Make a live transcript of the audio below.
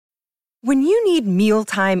When you need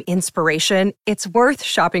mealtime inspiration, it's worth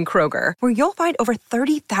shopping Kroger, where you'll find over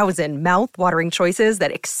 30,000 mouth-watering choices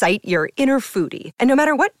that excite your inner foodie. And no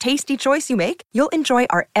matter what tasty choice you make, you'll enjoy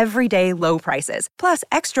our everyday low prices, plus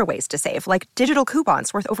extra ways to save, like digital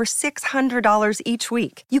coupons worth over $600 each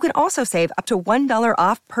week. You can also save up to $1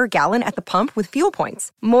 off per gallon at the pump with fuel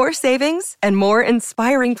points. More savings and more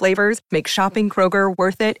inspiring flavors make shopping Kroger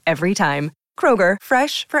worth it every time. Kroger,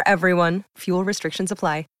 fresh for everyone. Fuel restrictions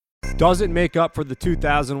apply. Does it make up for the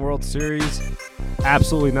 2000 World Series?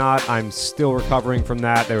 Absolutely not. I'm still recovering from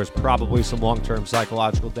that. There was probably some long-term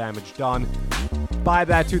psychological damage done by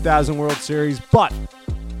that 2000 World Series. But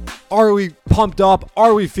are we pumped up?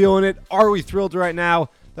 Are we feeling it? Are we thrilled right now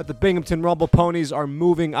that the Binghamton Rumble Ponies are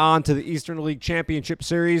moving on to the Eastern League Championship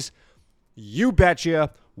Series? You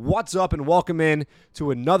betcha. What's up, and welcome in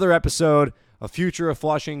to another episode of Future of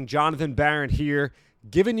Flushing. Jonathan Barron here,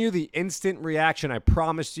 giving you the instant reaction I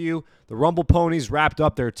promised you. The Rumble Ponies wrapped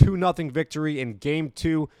up their 2-0 victory in Game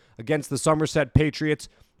 2 against the Somerset Patriots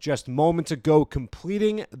just moments ago,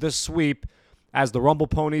 completing the sweep as the Rumble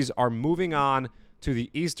Ponies are moving on to the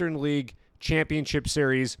Eastern League Championship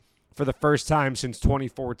Series for the first time since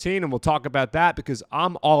 2014. And we'll talk about that because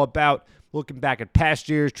I'm all about looking back at past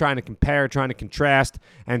years, trying to compare, trying to contrast,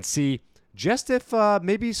 and see just if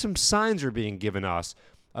maybe some signs are being given us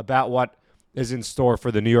about what is in store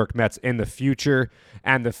for the New York Mets in the future.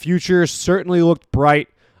 And the future certainly looked bright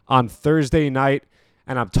on Thursday night.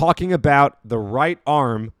 And I'm talking about the right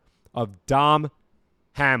arm of Dom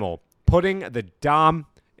Hamill. Putting the Dom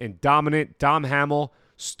in dominant. Dom Hamill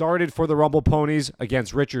started for the Rumble Ponies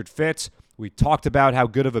against Richard Fitz. We talked about how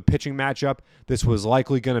good of a pitching matchup this was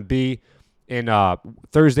likely going to be in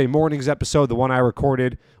Thursday morning's episode, the one I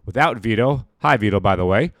recorded without Vito. Hi, Vito, by the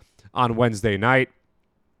way, on Wednesday night.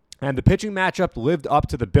 And the pitching matchup lived up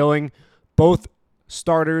to the billing. Both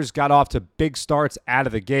starters got off to big starts out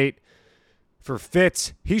of the gate. For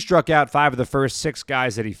Fitz, he struck out 5 of the first 6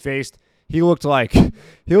 guys that he faced. He looked like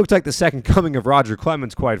the second coming of Roger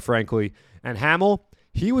Clemens, quite frankly. And Hamill,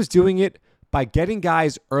 he was doing it by getting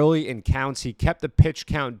guys early in counts. He kept the pitch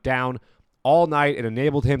count down all night. It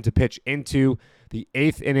enabled him to pitch into the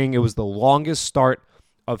 8th inning. It was the longest start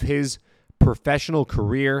of his professional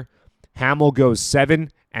career. Hamill goes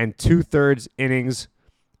 7 2/3 innings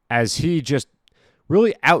as he just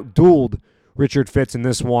really outdueled Richard Fitz in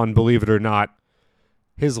this one, believe it or not.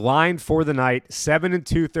 His line for the night, 7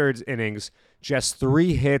 2/3 innings, just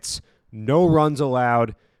 3 hits, no runs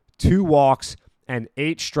allowed, 2 walks, and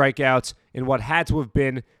 8 strikeouts in what had to have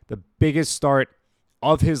been the biggest start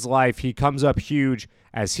of his life. He comes up huge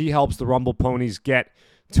as he helps the Rumble Ponies get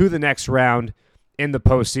to the next round in the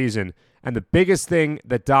postseason. And the biggest thing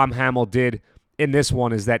that Dom Hamill did in this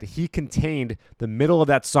one is that he contained the middle of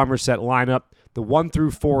that Somerset lineup, the 1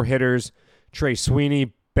 through 4 hitters, Trey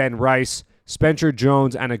Sweeney, Ben Rice, Spencer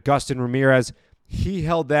Jones, and Agustin Ramirez. He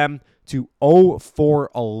held them to 0 for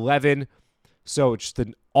 11. So just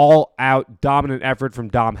an all-out dominant effort from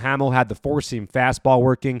Dom Hamill. Had the 4-seam fastball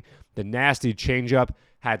working, the nasty changeup,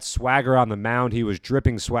 had swagger on the mound. He was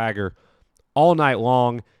dripping swagger all night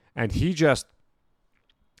long, and he just,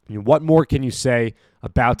 what more can you say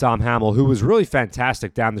about Dom Hamill, who was really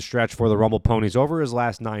fantastic down the stretch for the Rumble Ponies over his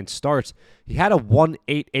last 9 starts? He had a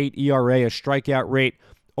 1.88 ERA, a strikeout rate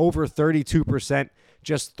over 32%,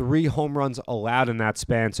 just 3 home runs allowed in that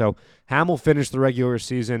span. So Hamill finished the regular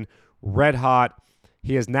season red hot.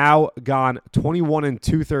 He has now gone 21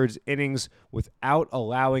 2/3 innings without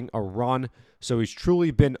allowing a run. So he's truly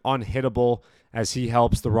been unhittable as he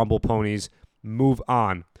helps the Rumble Ponies move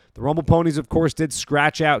on. The Rumble Ponies, of course, did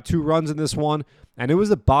scratch out 2 runs in this one, and it was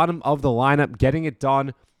the bottom of the lineup getting it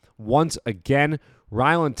done once again.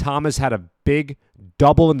 Rylan Thomas had a big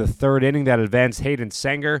double in the 3rd inning that advanced Hayden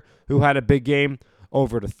Sanger, who had a big game,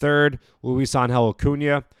 over to 3rd. Luis Angel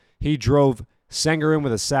Acuna, he drove Sanger in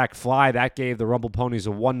with a sac fly. That gave the Rumble Ponies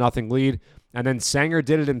a 1-0 lead. And then Sanger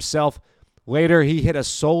did it himself. Later, he hit a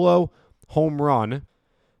solo home run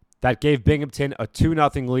that gave Binghamton a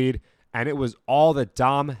 2-0 lead. And it was all that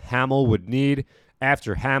Dom Hamill would need.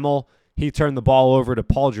 After Hamill, he turned the ball over to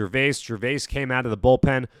Paul Gervais. Gervais came out of the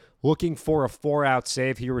bullpen looking for a 4-out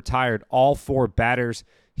save. He retired all 4 batters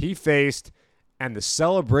he faced. And the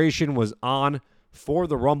celebration was on for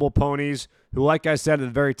the Rumble Ponies, who, like I said at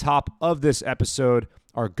the very top of this episode,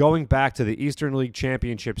 are going back to the Eastern League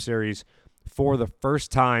Championship Series for the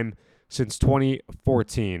first time since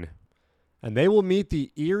 2014. And they will meet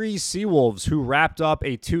the Erie Seawolves, who wrapped up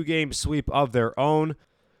a 2-game sweep of their own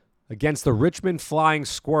against the Richmond Flying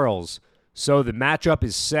Squirrels. So the matchup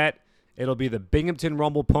is set. It'll be the Binghamton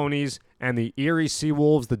Rumble Ponies and the Erie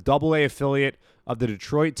Seawolves, the AA affiliate of the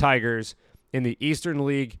Detroit Tigers in the Eastern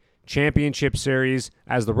League Championship Series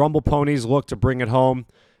as the Rumble Ponies look to bring it home.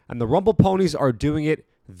 And the Rumble Ponies are doing it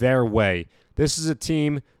their way. This is a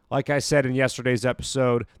team, like I said in yesterday's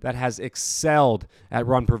episode, that has excelled at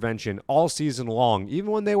run prevention all season long.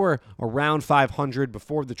 Even when they were around 500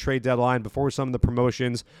 before the trade deadline, before some of the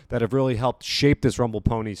promotions that have really helped shape this Rumble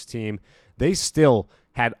Ponies team, they still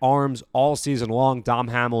had arms all season long. Dom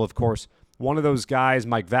Hamill, of course, one of those guys.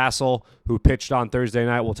 Mike Vassell, who pitched on Thursday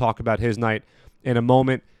night. We'll talk about his night in a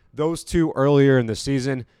moment. Those two earlier in the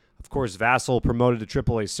season. Of course, Vassell promoted to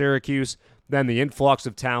AAA Syracuse. Then the influx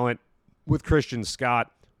of talent with Christian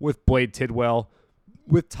Scott, with Blade Tidwell,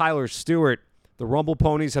 with Tyler Stewart. The Rumble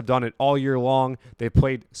Ponies have done it all year long. They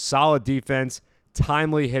played solid defense,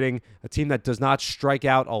 timely hitting, a team that does not strike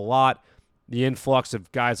out a lot. The influx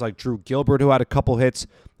of guys like Drew Gilbert, who had a couple hits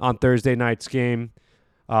on Thursday night's game.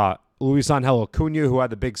 Luis Angel Acuna, who had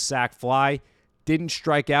the big sac fly, didn't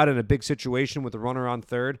strike out in a big situation with a runner on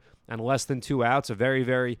third and less than 2 outs. A very,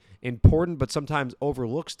 very important but sometimes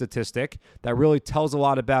overlooked statistic that really tells a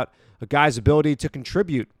lot about a guy's ability to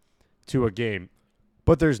contribute to a game.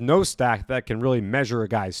 But there's no stat that can really measure a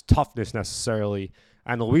guy's toughness necessarily.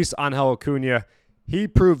 And Luis Angel Acuna, he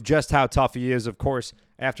proved just how tough he is. Of course,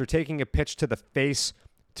 after taking a pitch to the face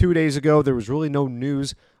 2 days ago, there was really no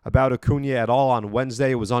news about Acuna at all on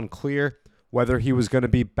Wednesday. It was unclear whether he was going to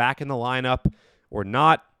be back in the lineup or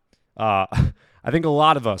not. I think a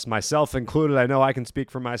lot of us, myself included, I know I can speak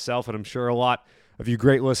for myself, and I'm sure a lot of you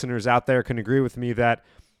great listeners out there can agree with me that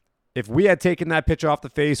if we had taken that pitch off the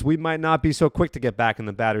face, we might not be so quick to get back in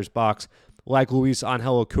the batter's box like Luis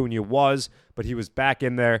Angel Acuna was, but he was back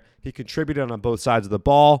in there. He contributed on both sides of the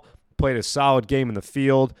ball, played a solid game in the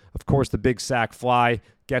field. Of course, the big sac fly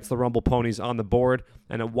gets the Rumble Ponies on the board,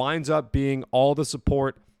 and it winds up being all the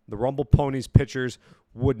support the Rumble Ponies pitchers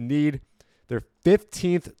would need. Their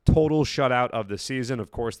 15th total shutout of the season,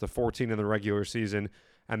 of course, the 14 in the regular season,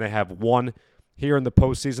 and they have one here in the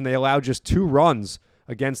postseason. They allowed just 2 runs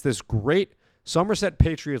against this great Somerset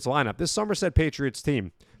Patriots lineup. This Somerset Patriots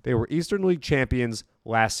team, they were Eastern League champions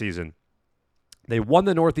last season. They won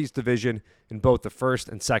the Northeast Division in both the first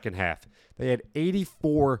and second half. They had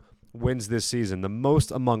 84 wins this season, the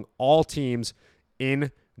most among all teams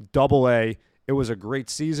in AA. It was a great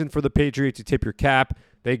season for the Patriots. You tip your cap.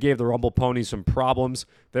 They gave the Rumble Ponies some problems.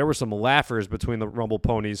 There were some laughers between the Rumble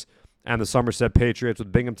Ponies and the Somerset Patriots,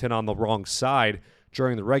 with Binghamton on the wrong side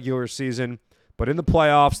during the regular season. But in the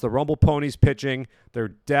playoffs, the Rumble Ponies pitching, their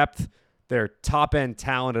depth, their top-end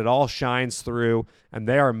talent, it all shines through, and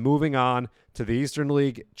they are moving on to the Eastern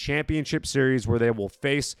League Championship Series, where they will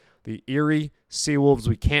face the Erie Seawolves.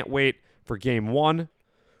 We can't wait for Game 1,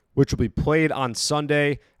 which will be played on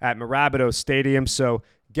Sunday at Mirabito Stadium. So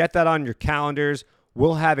get that on your calendars.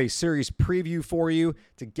 We'll have a series preview for you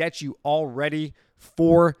to get you all ready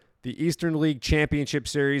for the Eastern League Championship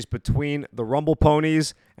Series between the Rumble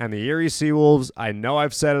Ponies and the Erie Seawolves. I know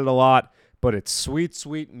I've said it a lot, but it's sweet,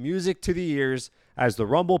 sweet music to the ears as the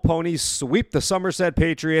Rumble Ponies sweep the Somerset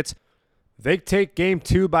Patriots. They take Game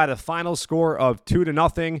 2 by the final score of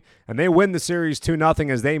 2-0, and they win the series 2-0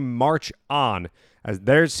 as they march on. As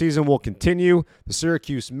their season will continue, the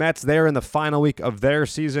Syracuse Mets, they're in the final week of their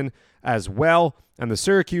season as well. And the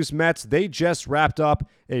Syracuse Mets, they just wrapped up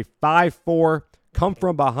a 5-4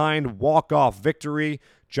 come-from-behind walk-off victory.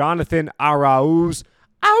 Jonathan Arauz,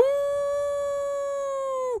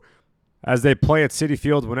 as they play at Citi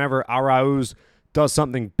Field whenever Arauz does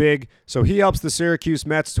something big. So he helps the Syracuse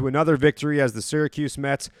Mets to another victory as the Syracuse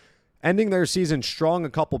Mets ending their season strong, a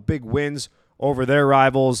couple big wins over their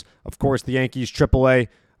rivals, of course, the Yankees AAA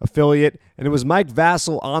affiliate. And it was Mike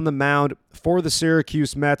Vassell on the mound for the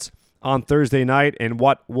Syracuse Mets on Thursday night in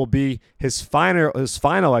what will be his final,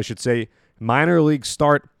 minor league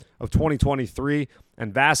start of 2023.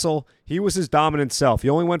 And Vassell, he was his dominant self. He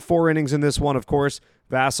only went 4 innings in this one, of course.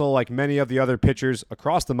 Vassell, like many of the other pitchers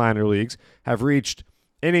across the minor leagues, have reached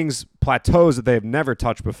innings plateaus that they have never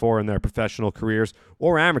touched before in their professional careers,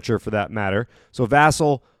 or amateur for that matter. So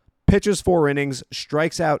Vassell pitches 4 innings,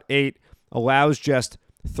 strikes out 8, allows just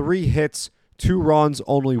 3 hits, 2 runs,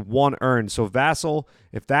 only 1 earned. So Vassell,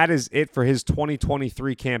 if that is it for his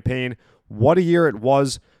 2023 campaign, what a year it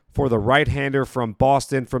was for the right-hander from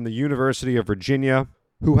Boston, from the University of Virginia,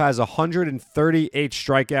 who has 138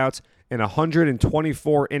 strikeouts in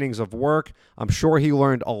 124 innings of work. I'm sure he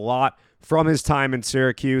learned a lot from his time in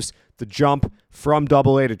Syracuse. The jump from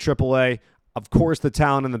AA to AAA. Of course, the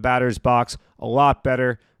talent in the batter's box, a lot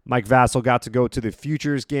better. Mike Vassell got to go to the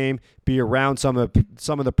Futures game, be around some of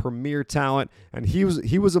the premier talent, and he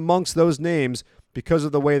was amongst those names because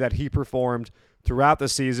of the way that he performed throughout the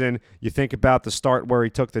season. You think about the start where he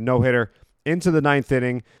took the no-hitter into the ninth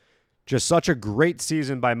inning. Just such a great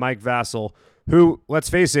season by Mike Vassell, who, let's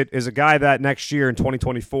face it, is a guy that next year in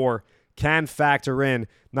 2024 can factor in,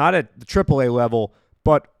 not at the AAA level,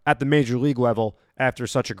 but at the major league level after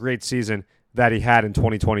such a great season that he had in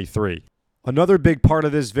 2023. Another big part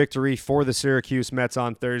of this victory for the Syracuse Mets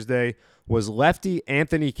on Thursday was lefty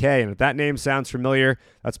Anthony Kay. And if that name sounds familiar,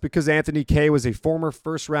 that's because Anthony Kay was a former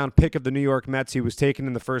first-round pick of the New York Mets. He was taken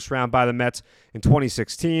in the first round by the Mets in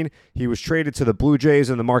 2016. He was traded to the Blue Jays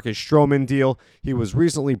in the Marcus Stroman deal. He was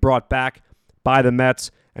recently brought back by the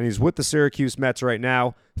Mets, and he's with the Syracuse Mets right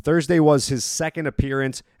now. Thursday was his second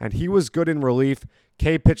appearance, and he was good in relief.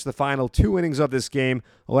 Kay pitched the final 2 innings of this game,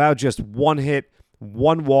 allowed just 1 hit,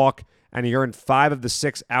 1 walk, and he earned 5 of the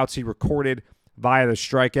 6 outs he recorded via the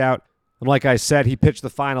strikeout. And like I said, he pitched the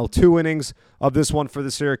final 2 innings of this one for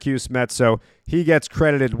the Syracuse Mets, so he gets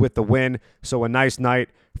credited with the win. So a nice night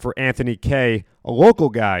for Anthony Kay, a local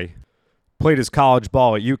guy. Played his college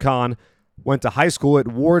ball at UConn, went to high school at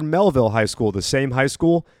Ward Melville High School, the same high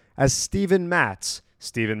school as Steven Matz.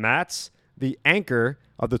 Steven Matz, the anchor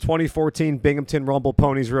of the 2014 Binghamton Rumble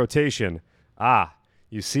Ponies rotation.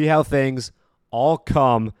 You see how things all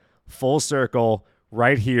come full circle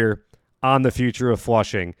right here on the future of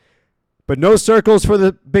Flushing. But no circles for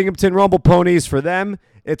the Binghamton Rumble Ponies. For them,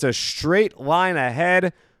 it's a straight line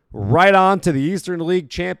ahead, right on to the Eastern League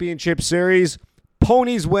Championship Series.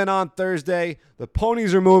 Ponies win on Thursday. The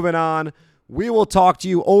Ponies are moving on. We will talk to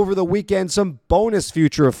you over the weekend, some bonus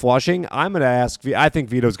future of Flushing. I'm going to ask, I think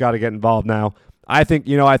Vito's got to get involved now. I think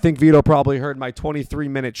Vito probably heard my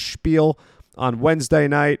 23-minute spiel on Wednesday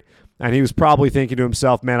night, and he was probably thinking to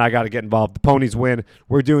himself, man, I got to get involved. The Ponies win.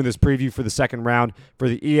 We're doing this preview for the second round for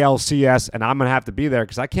the ELCS, and I'm going to have to be there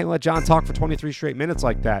because I can't let John talk for 23 straight minutes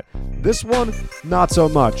like that. This one, not so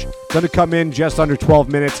much. Going to come in just under 12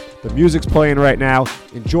 minutes. The music's playing right now.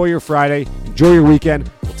 Enjoy your Friday. Enjoy your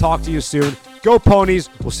weekend. We'll talk to you soon. Go Ponies.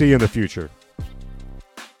 We'll see you in the future.